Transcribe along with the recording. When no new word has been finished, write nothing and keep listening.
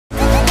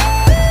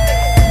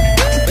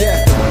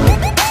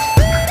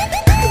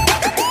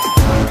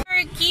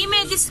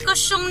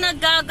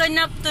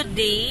nagaganap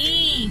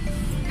today.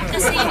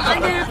 Kasi yung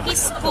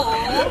Anakis ko,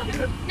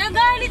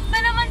 nagalit pa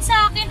naman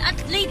sa akin at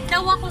late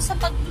daw ako sa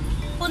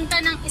pagpunta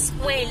ng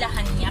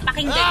eskwelahan niya.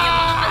 Pakinggan niyo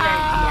mga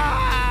kalerkya.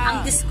 Ang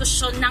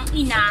diskusyon ng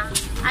ina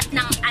at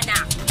ng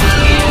anak.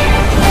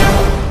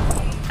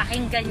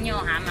 Pakinggan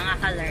niyo ha mga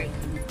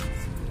kalerkya.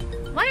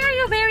 Why are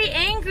you very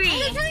angry?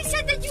 I literally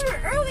said that you were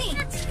early.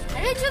 I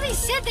literally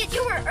said that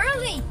you were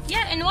early.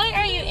 Yeah, and why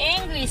are you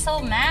angry, so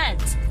mad?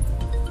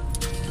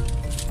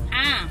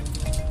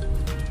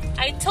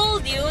 I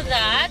told you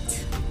that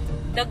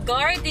the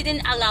guard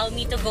didn't allow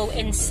me to go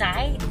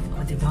inside.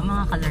 O, diba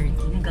mga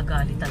kalerky,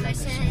 nagagalit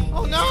talaga siya.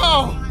 Oh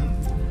no!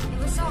 It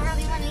was so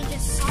early when I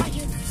just saw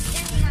you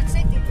standing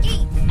outside the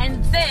gate.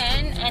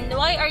 And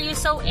why are you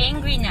so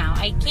angry now?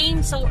 I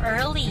came so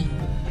early.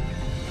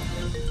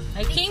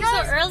 I came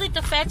so early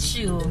to fetch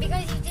you.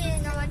 Because you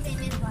didn't know what they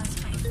meant last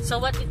time.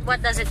 So what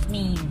does it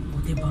mean?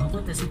 O, diba?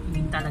 What does it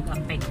mean talaga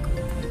ang peg ko?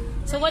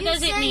 So what does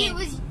it mean?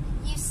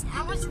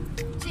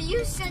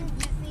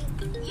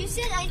 You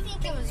said I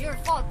think it was your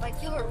fault, but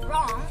you were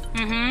wrong.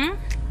 Mm-hmm.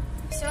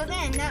 So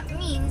then that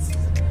means...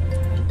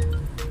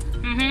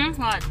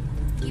 Mm-hmm. What?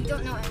 You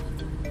don't know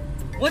anything.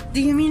 What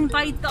do you mean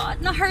by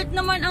that? Na-hurt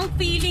naman ang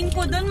feeling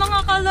ko doon mga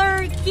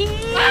kalerky.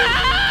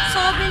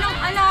 Sabi ng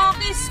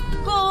Anakis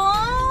ko.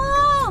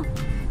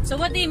 So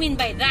what do you mean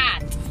by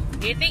that?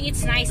 Do you think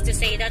it's nice to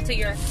say that to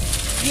your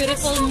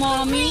beautiful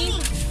mommy?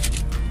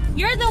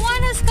 You're the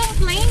one who's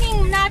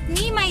complaining, not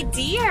me, my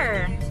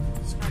dear.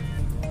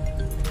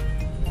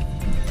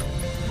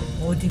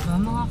 Oh, diba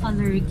mga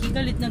kalerky?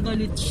 Galit na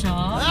galit siya.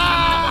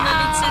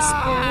 Galit sa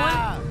school.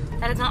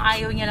 Talagang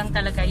ayaw niya lang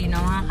talaga, you know,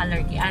 mga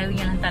kalerky. Ayaw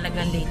niya lang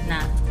talaga late na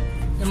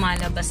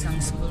lumalabas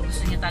ng school.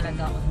 Gusto niya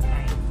talaga on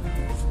time.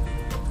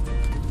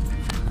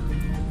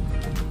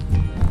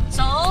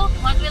 So,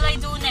 what will I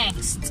do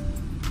next?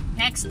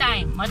 Next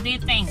time, what do you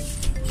think?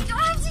 You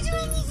don't have to do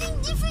anything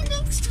different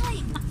next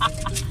time.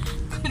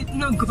 Galit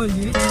na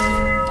galit.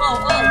 Oh,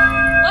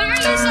 why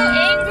are you so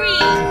angry?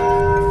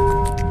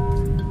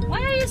 Why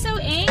are you so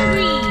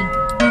angry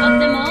of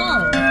them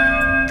all?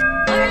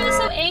 Why are you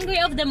so angry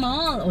of them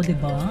all? Oh,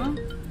 diba?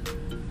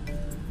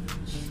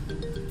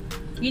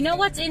 You know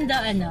what's in the,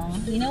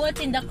 you know what's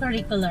in the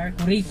curricular?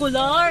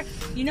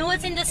 You know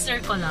what's in the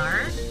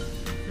circular?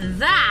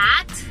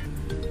 That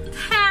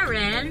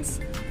parents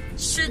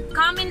should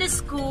come in the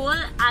school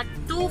at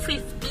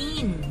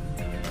 2:15.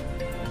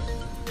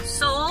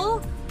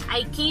 So,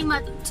 I came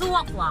at 2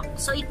 o'clock.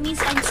 So, it means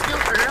I'm still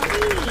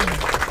early.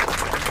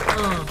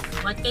 Oh,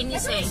 what can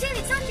you say? That's what I said.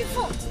 It's not your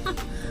fault.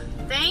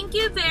 Thank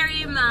you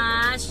very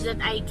much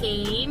that I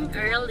came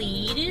early.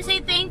 You didn't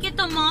say thank you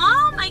to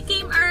Mom. I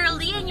came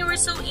early and you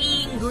were so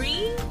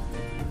angry.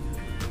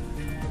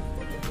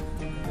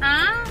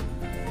 Huh?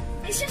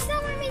 It's just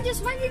that when we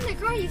just went in the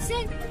car, you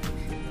said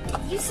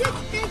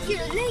that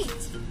you're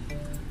late.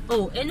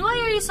 Oh, and why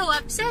are you so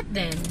upset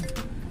then?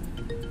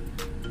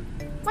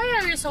 Why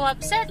are you so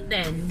upset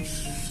then?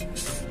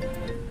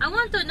 I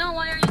want to know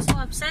why are you so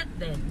upset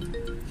then?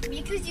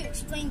 Because you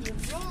explained it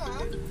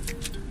wrong.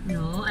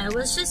 No, I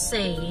was just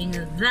saying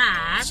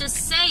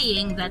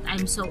that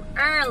I'm so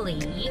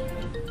early,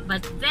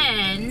 but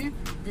then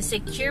the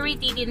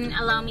security didn't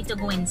allow me to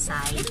go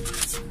inside.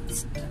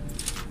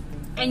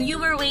 And you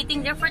were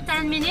waiting there for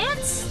 10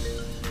 minutes?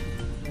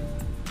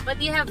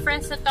 But you have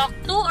friends to talk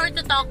to or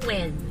to talk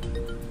with?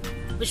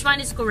 Which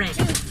one is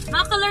correct?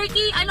 Mga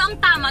kalerky, ano ang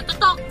tama? To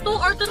talk to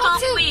or to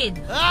talk with?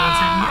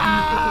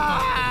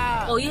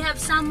 Oh, you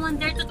have someone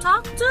there to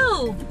talk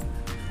to.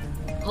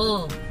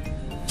 Oh.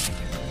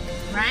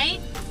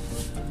 Right?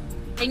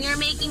 And you're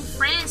making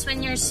friends when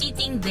you're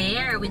sitting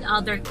there with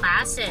other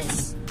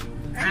classes.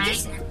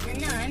 Right?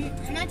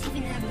 I'm not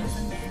even having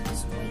fun there. I'm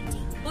just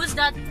waiting. Who's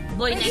that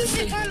boy next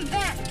to you? Come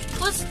back.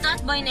 Who's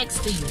that boy next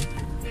to you?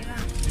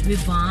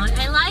 Vivon.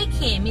 I like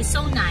him. He's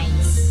so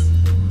nice.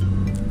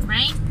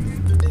 Right?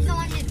 He's the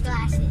one with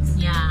glasses.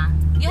 Yeah.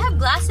 You have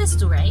glasses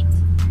too, right?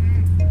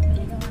 But I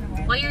don't want to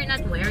wear. Why you're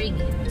not wearing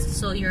it?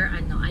 So your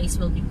eyes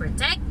will be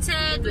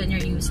protected when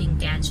you're using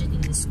gadget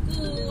in the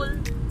school.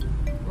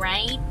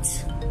 Right?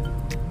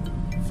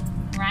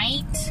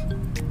 Right?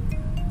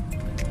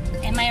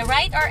 Am I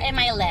right or am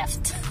I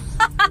left?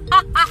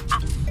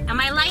 Am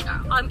I right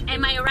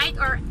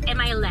or am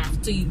I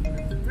left to you?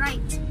 Right.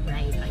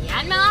 Right.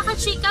 Ayan mga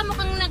kachika,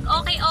 mukhang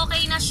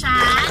nag-okay na siya.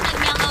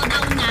 Nag-mellow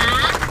daw na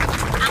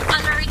ang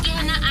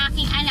kalerkihan ng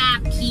aking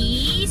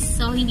Anakis.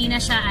 So hindi na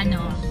siya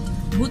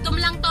gutom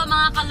lang to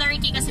mga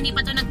kalerki kasi hindi pa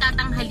to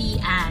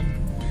nagtatanghalian.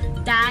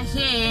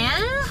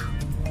 Dahil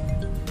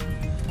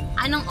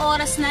anong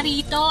oras na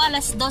rito?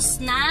 Alas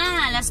 2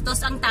 na. Alas 2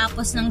 ang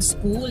tapos ng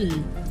school.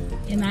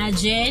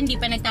 Imagine, di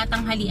pa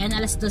nagtatanghalian,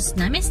 alas 2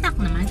 na. May snack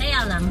naman,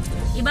 kaya lang,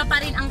 iba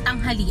pa rin ang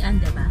tanghalian,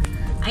 diba?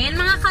 Ayan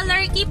mga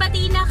kalerky,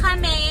 bati na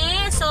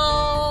kami. So,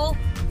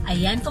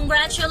 ayan,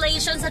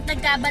 congratulations at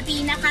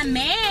nagkabati na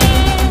kami.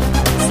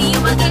 See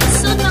you again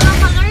soon mga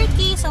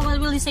kalerky. So, what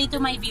will you say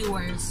to my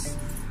viewers?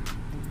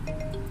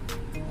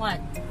 What?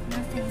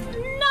 Nothing.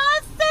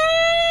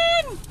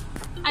 Nothing!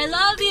 I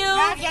love you.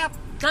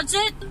 That's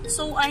it.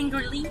 So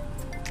angrily.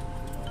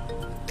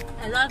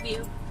 I love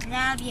you.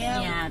 Love you.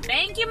 Yeah.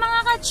 Thank you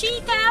mga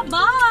kachika.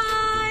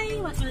 Bye!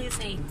 What will you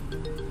say?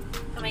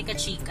 Kamay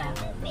kachika.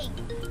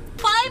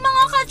 Bye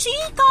mga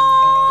kachika!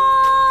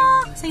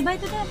 Say bye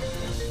to them.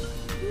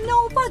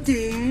 No pa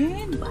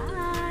din.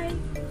 Bye!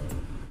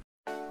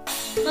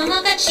 Mga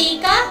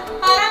kachika,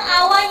 parang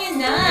awa nyo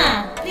na.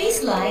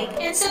 Please like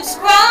and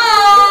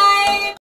subscribe!